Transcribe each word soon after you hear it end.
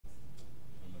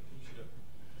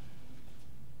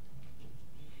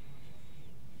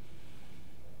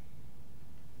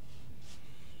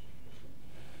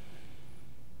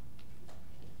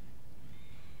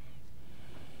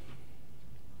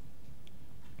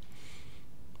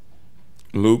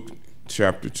Luke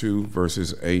chapter 2,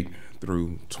 verses 8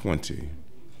 through 20.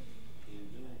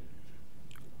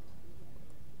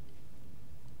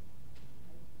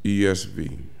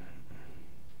 ESV.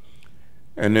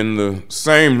 And in the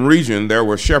same region there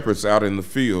were shepherds out in the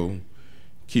field,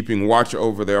 keeping watch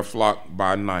over their flock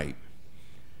by night.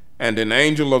 And an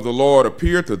angel of the Lord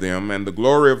appeared to them, and the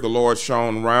glory of the Lord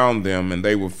shone round them, and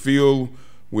they were filled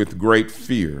with great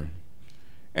fear.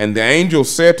 And the angel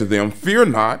said to them, "Fear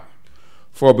not,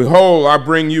 for behold, I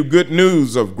bring you good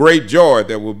news of great joy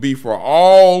that will be for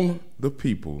all the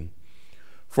people.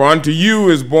 For unto you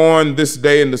is born this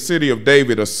day in the city of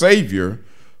David a Savior,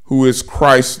 who is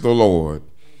Christ the Lord.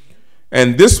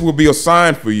 And this will be a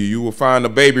sign for you. You will find a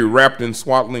baby wrapped in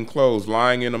swaddling clothes,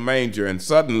 lying in a manger." And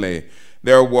suddenly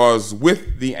there was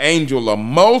with the angel a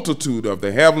multitude of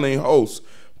the heavenly hosts,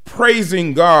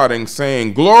 praising God and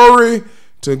saying, "Glory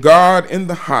to God in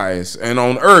the highest, and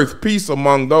on earth peace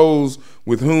among those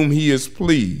with whom he is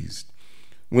pleased."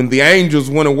 When the angels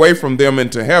went away from them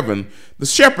into heaven, the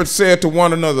shepherds said to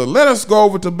one another, "Let us go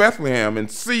over to Bethlehem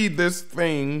and see this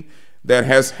thing that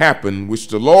has happened, which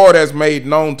the Lord has made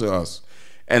known to us."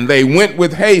 And they went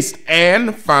with haste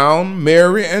and found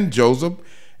Mary and Joseph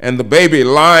and the baby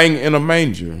lying in a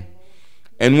manger.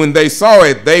 And when they saw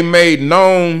it, they made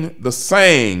known the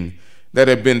saying that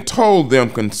had been told them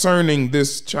concerning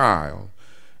this child.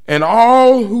 And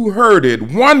all who heard it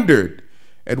wondered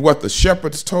at what the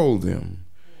shepherds told them.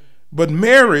 But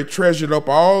Mary treasured up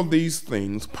all these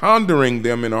things, pondering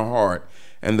them in her heart.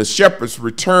 And the shepherds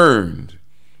returned,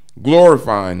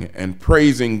 glorifying and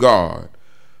praising God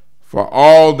for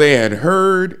all they had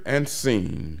heard and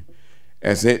seen,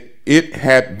 as it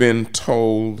had been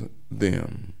told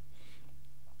them.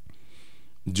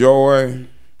 Joy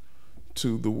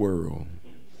to the world.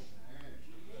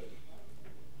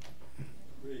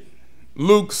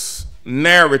 Luke's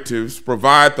narratives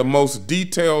provide the most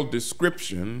detailed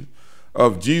description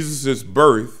of Jesus'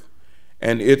 birth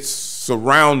and its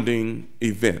surrounding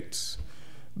events.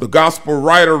 The gospel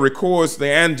writer records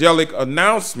the angelic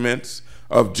announcements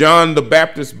of John the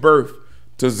Baptist's birth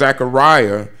to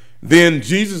Zechariah, then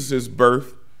Jesus'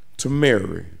 birth to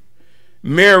Mary.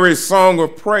 Mary's song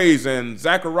of praise and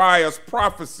Zechariah's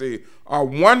prophecy are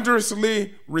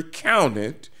wondrously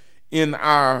recounted in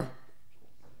our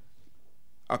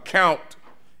account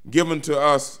given to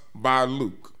us by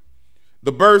Luke.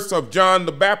 The births of John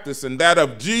the Baptist and that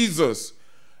of Jesus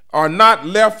are not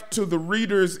left to the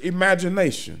reader's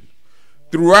imagination.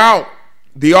 Throughout,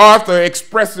 the author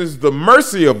expresses the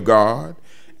mercy of God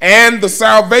and the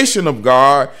salvation of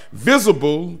God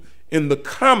visible in the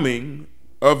coming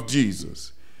of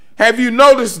Jesus. Have you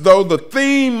noticed, though, the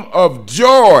theme of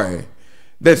joy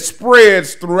that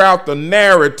spreads throughout the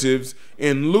narratives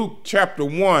in Luke chapter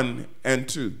 1 and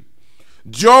 2?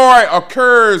 Joy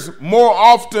occurs more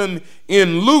often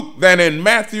in Luke than in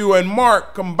Matthew and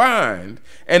Mark combined,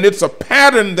 and it's a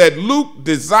pattern that Luke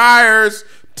desires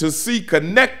to see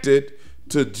connected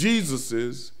to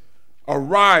Jesus'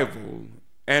 arrival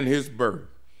and his birth.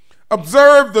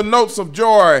 Observe the notes of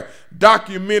joy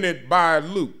documented by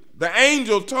Luke. The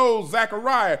angel told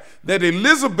Zechariah that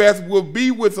Elizabeth will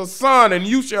be with a son, and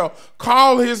you shall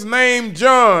call his name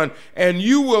John, and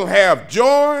you will have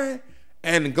joy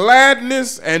and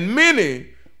gladness, and many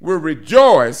will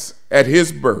rejoice at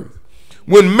his birth.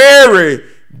 When Mary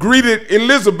greeted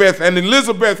Elizabeth and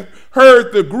Elizabeth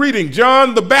heard the greeting,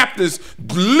 John the Baptist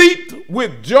leaped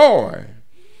with joy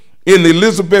in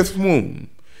Elizabeth's womb.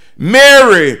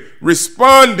 Mary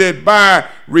responded by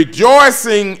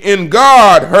rejoicing in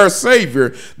God, her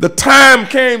Savior. The time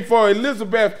came for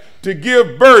Elizabeth to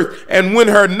give birth, and when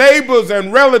her neighbors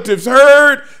and relatives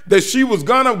heard that she was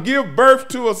going to give birth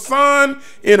to a son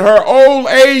in her old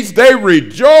age, they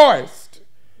rejoiced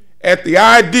at the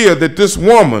idea that this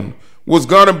woman was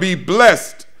going to be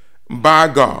blessed by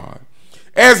God.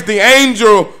 As the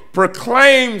angel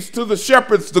proclaims to the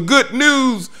shepherds the good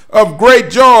news of great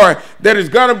joy that is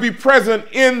going to be present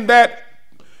in that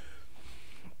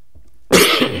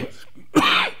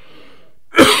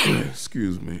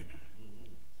excuse me,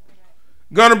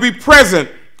 going to be present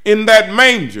in that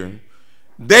manger.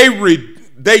 They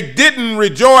didn't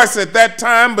rejoice at that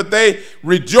time, but they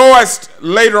rejoiced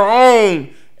later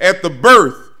on at the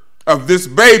birth of this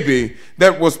baby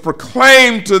that was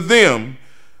proclaimed to them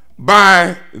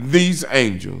by these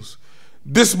angels.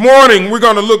 This morning, we're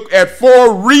going to look at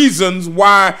 4 reasons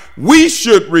why we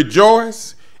should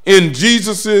rejoice in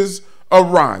Jesus'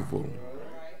 arrival.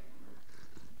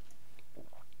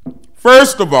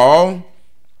 First of all,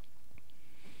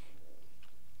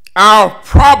 our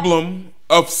problem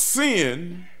of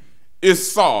sin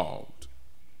is solved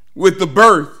with the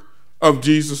birth of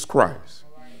Jesus Christ.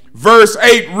 Verse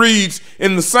 8 reads,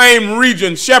 in the same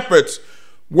region, shepherds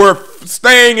were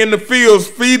staying in the fields,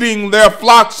 feeding their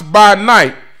flocks by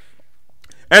night.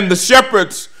 And the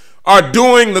shepherds are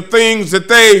doing the things that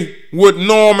they would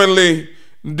normally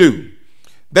do.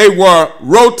 They were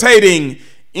rotating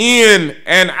in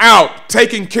and out,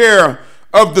 taking care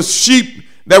of the sheep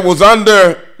that was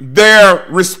under their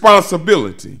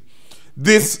responsibility.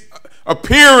 This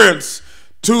appearance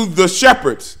to the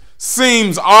shepherds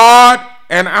seems odd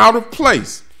and out of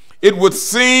place. It would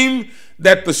seem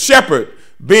that the shepherd,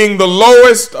 being the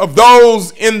lowest of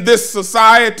those in this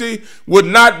society, would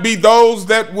not be those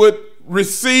that would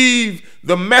receive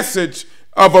the message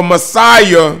of a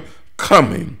Messiah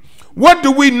coming. What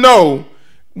do we know?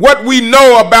 What we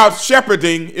know about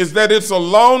shepherding is that it's a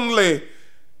lonely,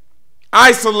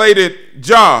 isolated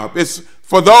job. It's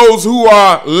for those who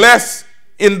are less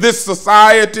in this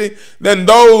society than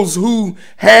those who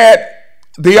had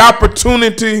the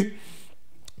opportunity,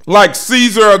 like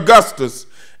Caesar Augustus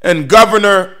and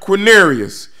Governor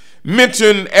Quirinius,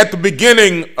 mentioned at the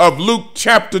beginning of Luke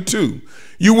chapter 2.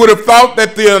 You would have thought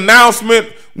that the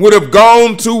announcement would have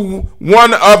gone to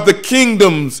one of the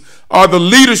kingdoms or the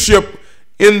leadership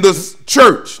in the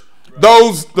church,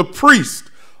 those, the priests,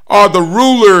 or the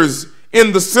rulers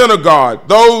in the synagogue,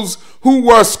 those who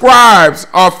were scribes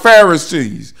or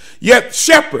Pharisees. Yet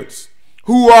shepherds,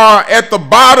 who are at the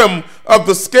bottom of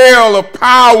the scale of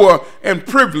power and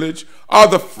privilege, are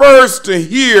the first to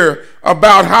hear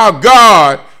about how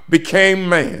God became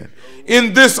man.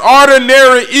 In this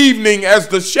ordinary evening, as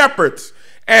the shepherds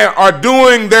are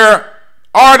doing their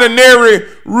ordinary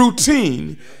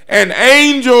routine, an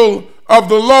angel of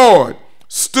the Lord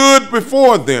stood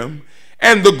before them,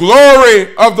 and the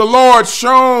glory of the Lord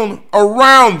shone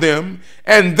around them,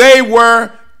 and they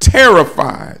were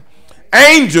terrified.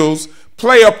 Angels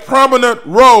play a prominent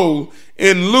role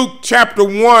in Luke chapter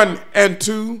 1 and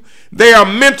 2. They are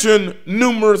mentioned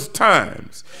numerous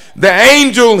times. The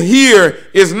angel here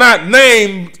is not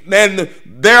named, and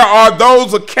there are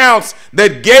those accounts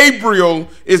that Gabriel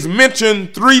is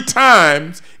mentioned 3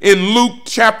 times in Luke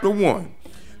chapter 1.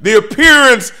 The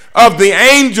appearance of the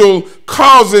angel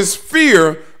causes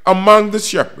fear among the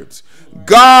shepherds.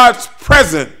 God's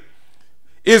presence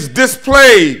is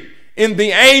displayed in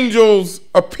the angel's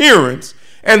appearance,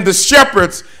 and the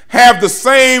shepherds have the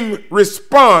same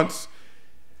response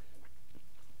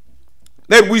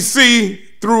that we see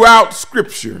throughout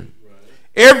Scripture.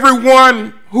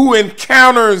 Everyone who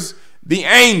encounters the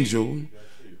angel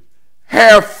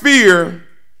have fear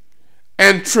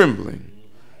and trembling.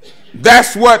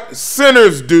 That's what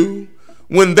sinners do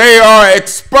when they are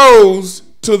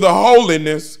exposed to the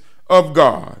holiness of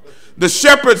God. The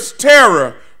shepherd's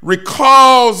terror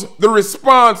recalls the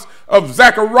response of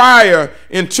Zechariah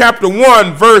in chapter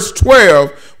 1, verse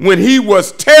 12, when he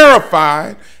was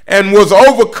terrified and was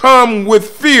overcome with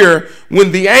fear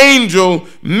when the angel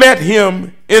met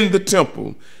him in the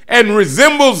temple, and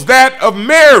resembles that of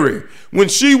Mary when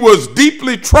she was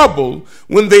deeply troubled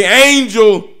when the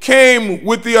angel came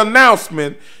with the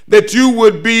announcement that you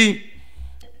would be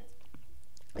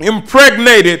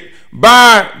impregnated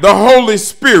by the Holy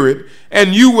Spirit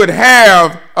and you would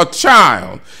have a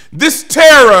child. This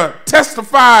terror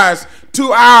testifies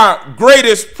to our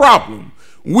greatest problem.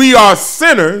 We are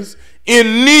sinners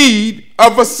in need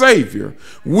of a Savior.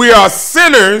 We are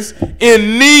sinners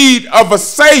in need of a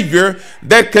Savior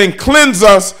that can cleanse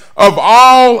us of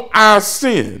all our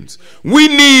sins. We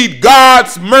need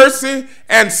God's mercy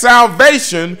and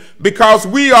salvation because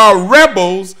we are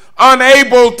rebels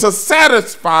unable to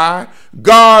satisfy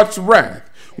God's wrath.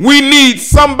 We need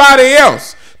somebody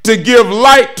else to give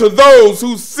light to those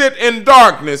who sit in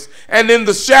darkness and in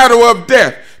the shadow of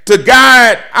death, to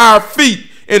guide our feet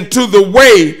into the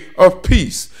way of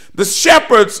peace. The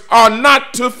shepherds are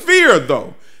not to fear,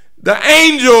 though. The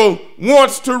angel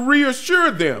wants to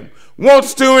reassure them,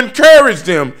 wants to encourage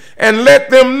them, and let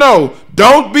them know,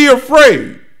 don't be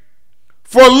afraid.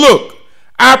 For look,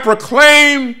 I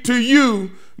proclaim to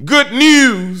you good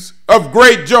news of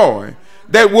great joy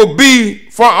that will be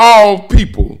for all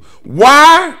people.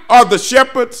 Why are the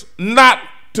shepherds not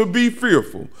to be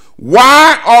fearful?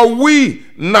 Why are we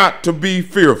not to be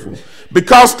fearful?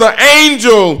 Because the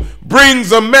angel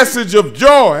brings a message of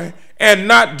joy and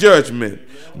not judgment.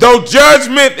 Though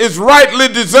judgment is rightly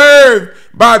deserved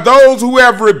by those who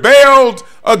have rebelled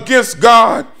against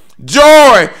God,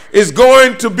 joy is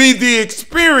going to be the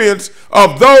experience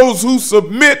of those who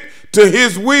submit to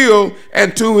his will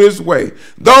and to his way.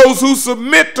 Those who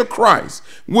submit to Christ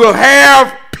will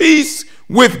have peace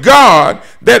with God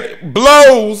that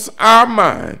blows our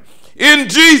mind. In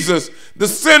Jesus, the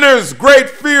sinner's great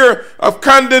fear of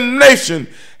condemnation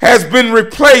has been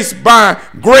replaced by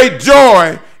great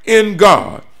joy in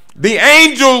God. The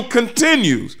angel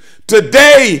continues,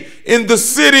 today in the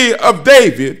city of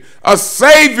David, a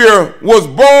Savior was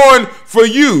born for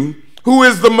you, who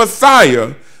is the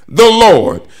Messiah, the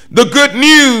Lord. The good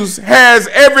news has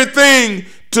everything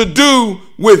to do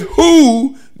with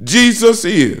who Jesus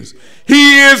is.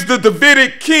 He is the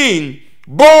Davidic king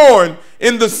born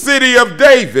in the city of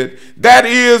David, that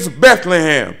is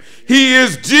Bethlehem. He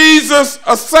is Jesus,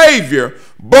 a Savior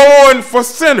born for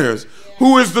sinners,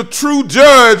 who is the true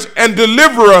judge and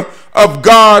deliverer of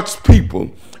God's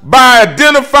people. By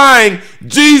identifying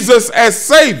Jesus as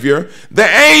Savior, the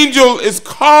angel is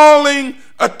calling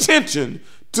attention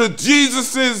to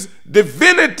Jesus'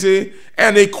 divinity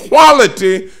and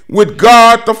equality with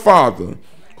God the Father,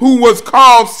 who was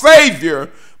called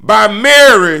Savior by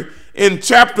Mary in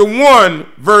chapter 1,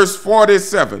 verse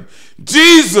 47.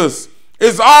 Jesus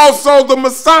is also the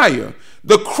Messiah,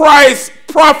 the Christ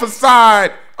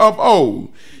prophesied of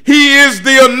old. He is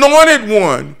the anointed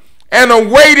one and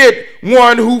awaited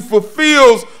one who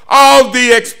fulfills all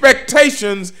the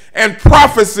expectations and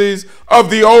prophecies of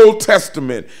the Old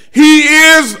Testament. He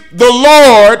is the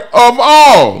Lord of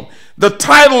all. The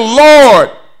title Lord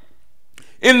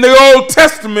in the Old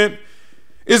Testament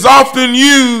is often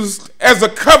used as a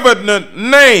covenant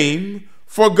name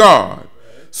for God.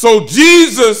 So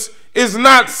Jesus is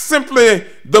not simply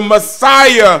the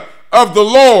Messiah of the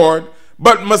Lord,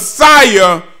 but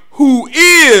Messiah who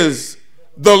is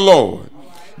the Lord.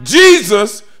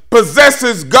 Jesus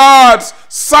possesses God's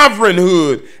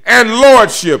sovereignhood and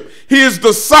lordship. He is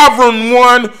the sovereign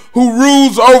one who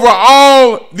rules over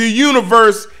all the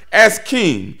universe as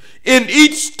king. In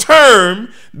each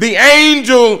term, the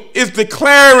angel is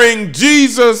declaring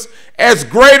Jesus as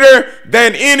greater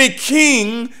than any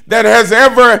king that has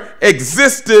ever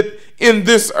existed in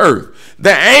this earth.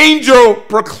 The angel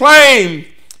proclaimed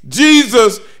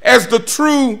Jesus as the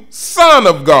true Son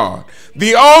of God,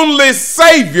 the only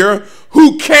Savior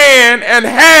who can and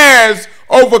has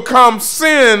overcome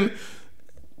sin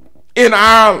in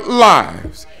our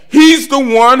lives. He's the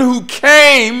one who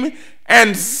came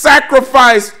and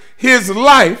sacrificed his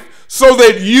life so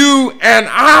that you and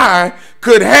I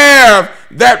could have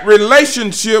that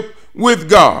relationship with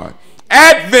God.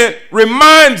 Advent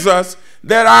reminds us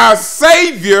that our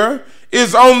Savior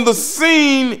is on the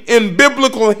scene in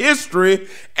biblical history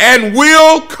and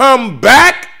will come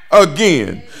back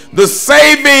again. The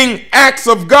saving acts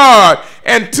of God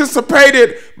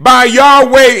anticipated by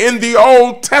Yahweh in the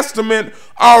Old Testament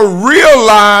are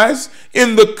realized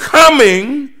in the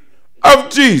coming of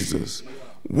Jesus.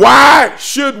 Why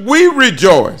should we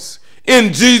rejoice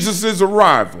in Jesus'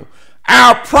 arrival?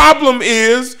 Our problem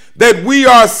is that we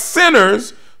are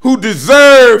sinners who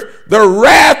deserve the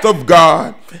wrath of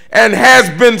God and has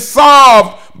been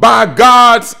solved by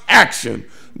God's action.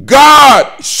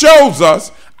 God shows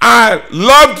us, I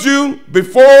loved you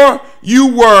before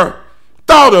you were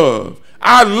thought of.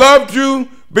 I loved you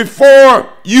before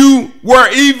you were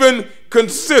even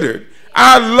considered.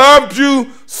 I loved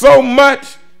you so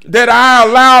much that I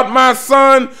allowed my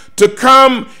son to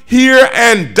come here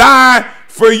and die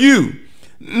for you.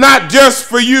 Not just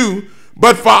for you,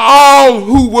 but for all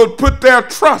who would put their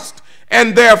trust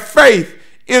and their faith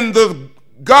in the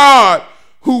God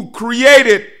who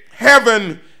created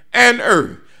heaven and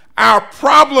earth. Our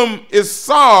problem is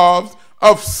solved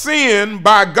of sin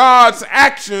by God's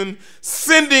action,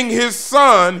 sending his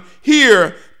son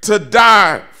here to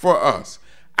die for us.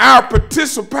 Our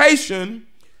participation,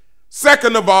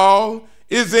 second of all,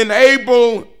 is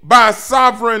enabled by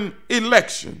sovereign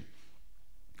election.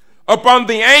 Upon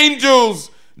the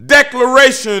angel's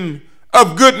declaration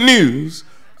of good news,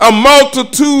 a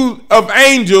multitude of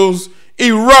angels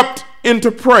erupt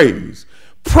into praise,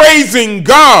 praising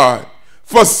God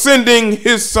for sending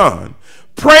his son,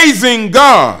 praising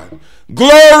God.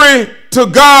 Glory to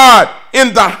God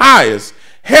in the highest,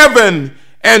 heaven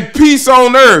and peace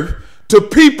on earth to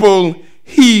people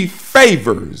he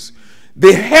favors.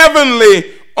 The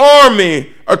heavenly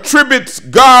army attributes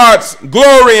God's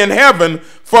glory in heaven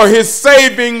for his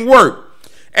saving work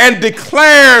and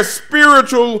declares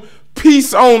spiritual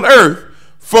peace on earth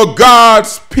for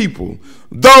God's people,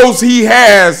 those he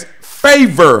has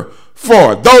favor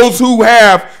for, those who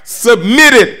have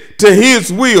submitted to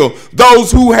his will,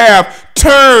 those who have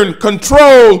turned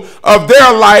control of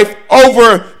their life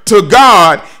over to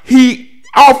God. He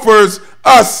offers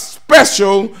us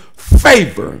special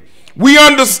favor. We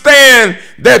understand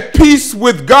that peace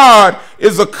with God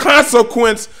is a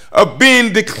consequence of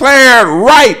being declared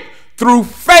right through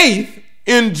faith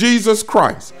in Jesus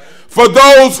Christ. For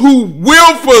those who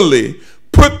willfully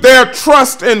put their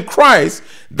trust in Christ,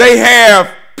 they have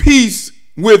peace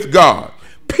with God.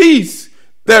 Peace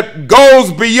that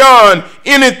goes beyond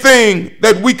anything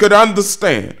that we could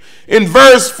understand. In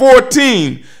verse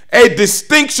 14, a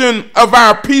distinction of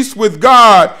our peace with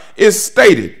God is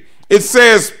stated. It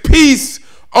says, peace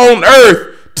on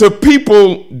earth to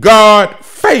people God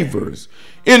favors.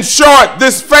 In short,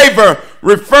 this favor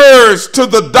refers to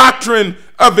the doctrine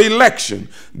of election.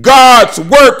 God's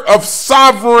work of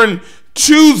sovereign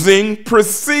choosing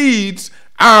precedes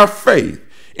our faith.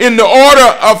 In the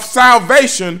order of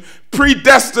salvation,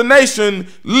 predestination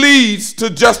leads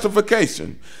to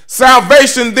justification.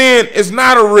 Salvation then is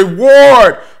not a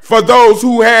reward for those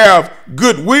who have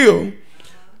goodwill,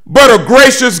 but a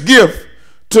gracious gift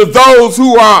to those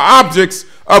who are objects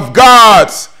of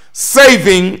God's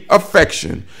saving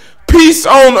affection. Peace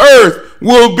on earth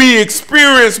will be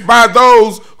experienced by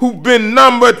those who've been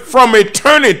numbered from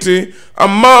eternity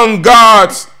among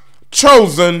God's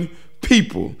chosen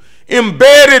people.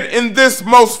 Embedded in this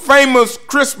most famous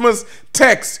Christmas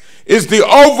text is the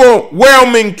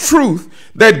overwhelming truth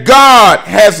that God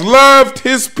has loved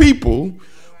his people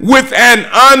with an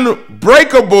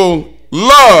unbreakable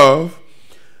love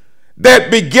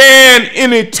that began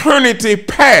in eternity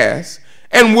past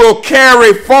and will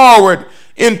carry forward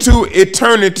into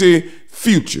eternity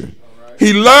future.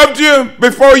 He loved you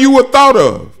before you were thought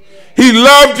of. He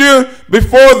loved you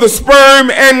before the sperm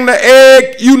and the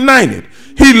egg united.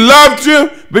 He loved you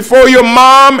before your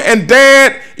mom and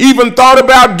dad even thought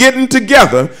about getting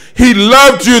together. He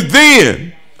loved you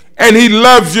then, and he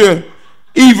loves you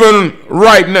even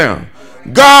right now.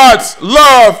 God's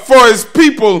love for his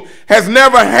people has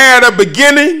never had a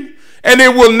beginning, and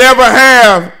it will never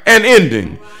have an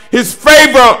ending. His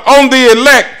favor on the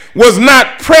elect was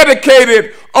not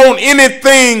predicated on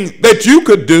anything that you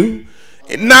could do,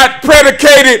 not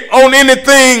predicated on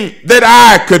anything that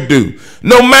I could do.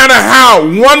 No matter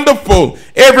how wonderful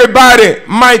everybody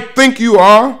might think you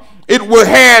are, it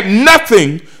had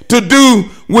nothing to do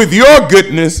with your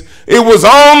goodness. It was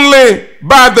only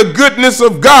by the goodness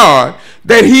of God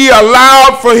that he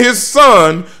allowed for his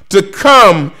son to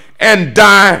come and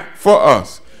die for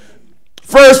us.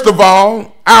 First of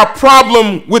all, our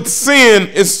problem with sin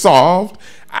is solved.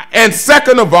 And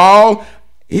second of all,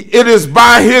 it is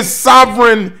by his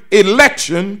sovereign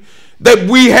election that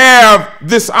we have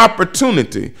this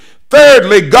opportunity.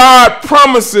 Thirdly, God's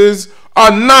promises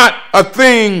are not a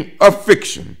thing of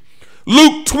fiction.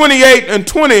 Luke 28 and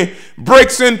 20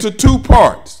 breaks into two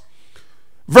parts.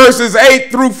 Verses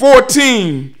 8 through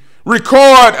 14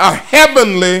 record a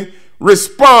heavenly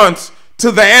response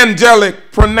to the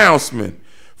angelic pronouncement.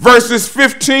 Verses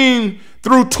 15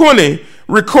 through 20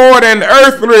 record an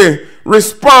earthly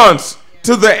response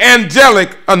to the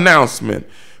angelic announcement.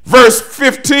 Verse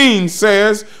 15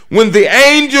 says, when the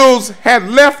angels had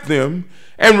left them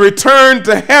and returned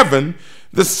to heaven,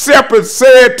 the shepherds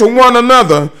said to one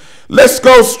another, let's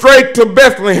go straight to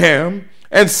Bethlehem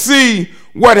and see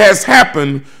what has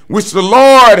happened, which the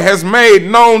Lord has made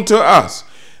known to us.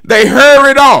 They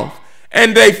hurried off,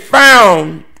 and they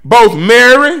found both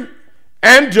Mary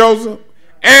and Joseph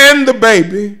and the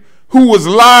baby who was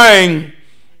lying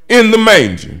in the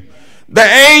manger. The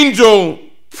angel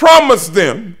promised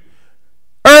them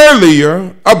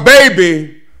earlier a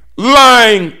baby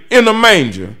lying in a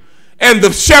manger, and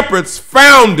the shepherds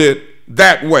found it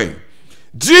that way.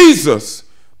 Jesus,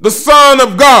 the Son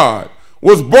of God,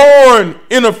 was born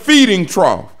in a feeding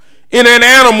trough in an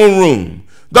animal room.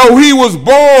 Though he was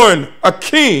born a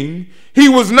king, he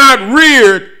was not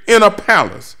reared in a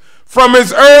palace. From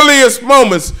his earliest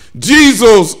moments,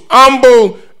 Jesus'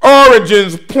 humble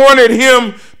origins pointed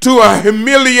him to a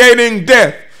humiliating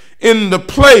death in the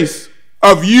place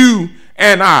of you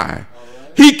and I.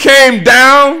 He came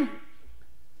down.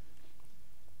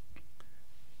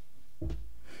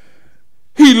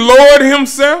 He lowered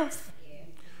himself,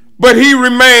 but he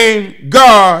remained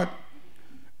God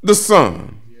the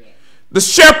Son. The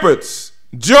shepherds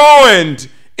joined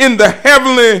in the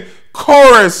heavenly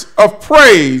chorus of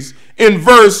praise in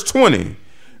verse 20.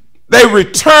 They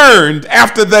returned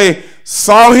after they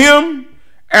saw him,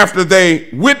 after they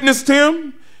witnessed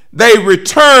him. They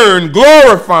returned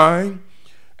glorifying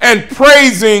and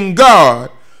praising God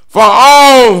for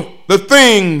all the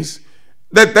things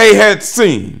that they had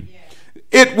seen.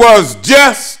 It was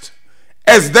just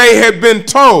as they had been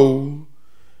told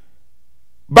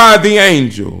by the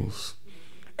angels.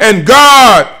 And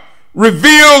God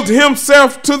revealed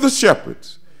himself to the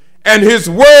shepherds, and his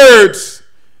words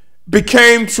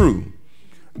became true.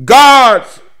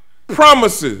 God's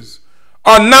promises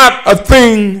are not a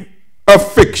thing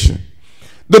of fiction.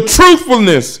 The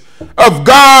truthfulness of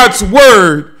God's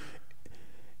word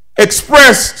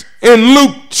expressed in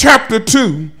Luke chapter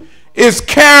 2 is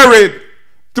carried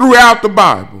throughout the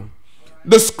Bible.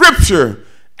 The scripture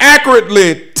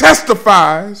accurately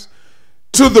testifies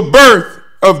to the birth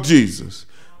of Jesus.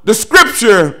 The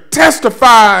scripture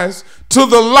testifies to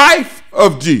the life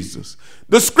of Jesus.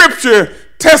 The scripture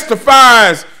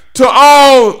testifies to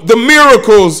all the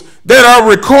miracles that are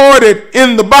recorded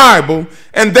in the Bible,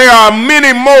 and there are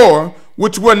many more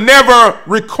which were never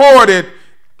recorded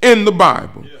in the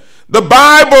Bible. The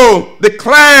Bible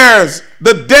declares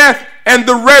the death and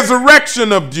the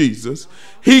resurrection of Jesus.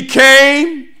 He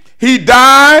came, he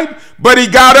died, but he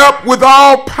got up with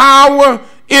all power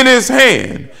in his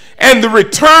hand. And the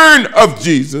return of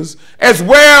Jesus, as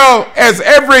well as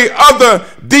every other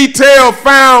detail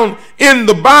found in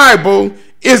the Bible,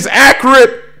 is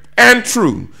accurate and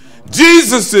true.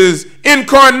 Jesus'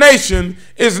 incarnation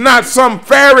is not some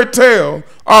fairy tale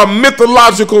or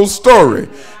mythological story.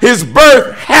 His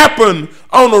birth happened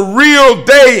on a real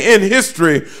day in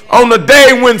history, on a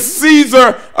day when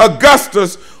Caesar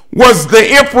Augustus was the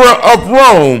emperor of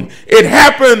Rome. It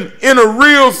happened in a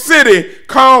real city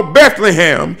called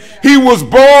Bethlehem. He was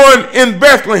born in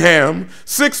Bethlehem,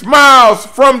 6 miles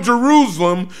from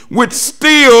Jerusalem, which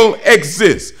still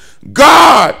exists.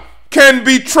 God can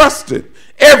be trusted.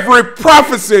 Every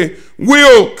prophecy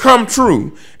will come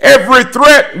true. Every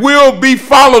threat will be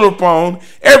followed upon.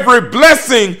 Every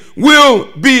blessing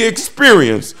will be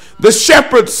experienced. The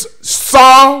shepherds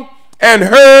saw and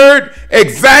heard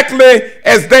exactly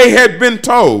as they had been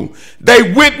told.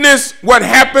 They witnessed what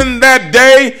happened that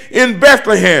day in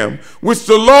Bethlehem, which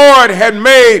the Lord had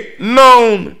made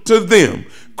known to them.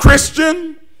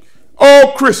 Christian,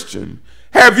 oh Christian,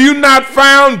 have you not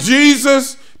found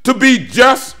Jesus to be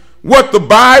just what the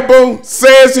Bible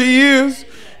says he is?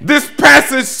 This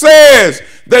passage says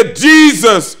that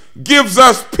Jesus gives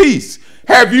us peace.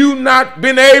 Have you not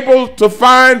been able to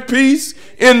find peace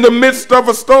in the midst of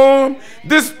a storm?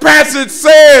 This passage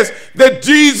says that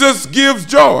Jesus gives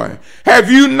joy.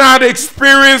 Have you not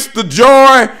experienced the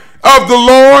joy of the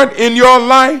Lord in your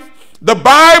life? The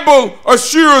Bible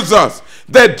assures us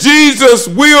that Jesus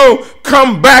will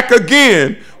come back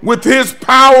again with his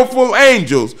powerful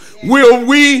angels. Will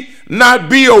we not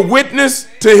be a witness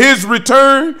to his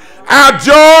return? Our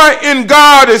joy in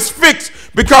God is fixed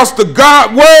because the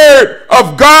word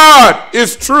of God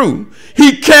is true.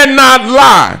 He cannot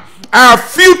lie. Our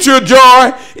future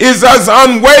joy is as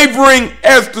unwavering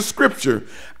as the scripture.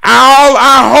 All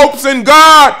our hopes in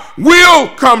God will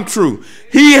come true.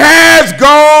 He has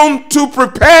gone to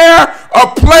prepare a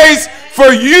place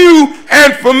for you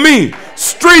and for me.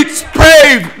 Streets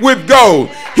paved with gold.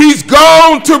 He's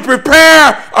gone to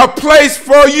prepare a place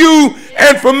for you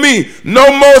and for me.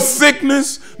 No more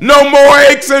sickness, no more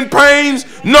aches and pains,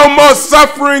 no more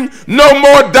suffering, no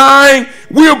more dying.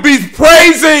 We'll be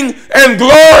praising and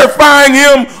glorifying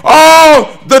him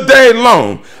all the day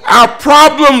long. Our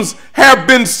problems have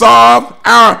been solved.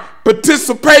 Our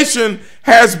participation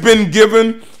has been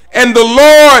given. And the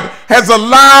Lord has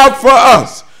allowed for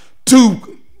us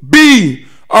to be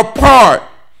a part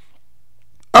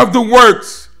of the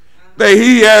works that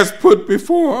he has put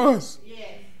before us.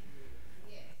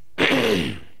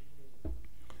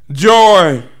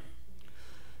 Joy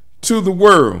to the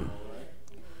world.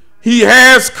 He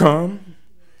has come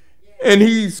and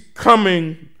he's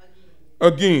coming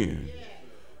again.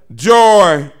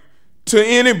 Joy to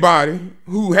anybody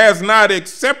who has not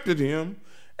accepted him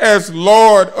as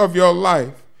Lord of your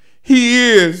life. He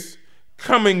is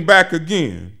coming back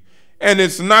again. And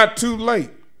it's not too late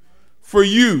for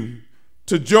you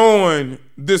to join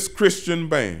this Christian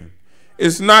band.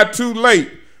 It's not too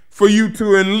late for you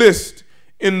to enlist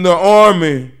in the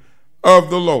army of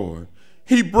the Lord.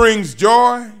 He brings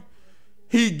joy.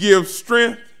 He gives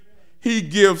strength. He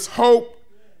gives hope.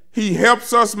 He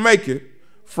helps us make it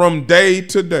from day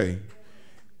to day.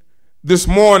 This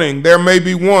morning, there may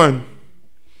be one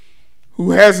who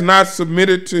has not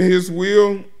submitted to his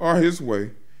will or his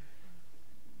way.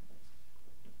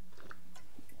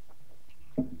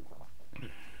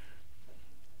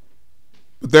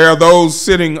 But there are those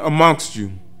sitting amongst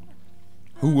you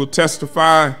who will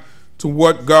testify to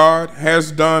what God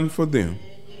has done for them.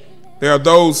 There are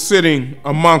those sitting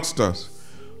amongst us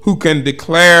who can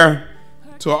declare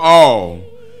to all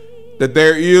that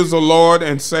there is a Lord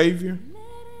and Savior,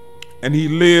 and he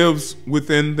lives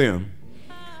within them.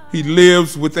 He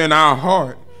lives within our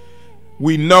heart.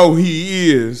 We know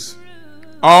he is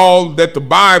all that the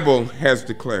Bible has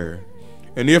declared.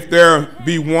 And if there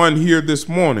be one here this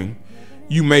morning,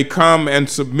 you may come and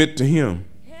submit to him.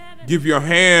 Give your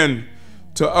hand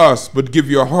to us, but give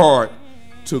your heart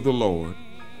to the Lord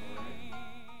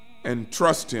and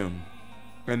trust him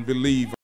and believe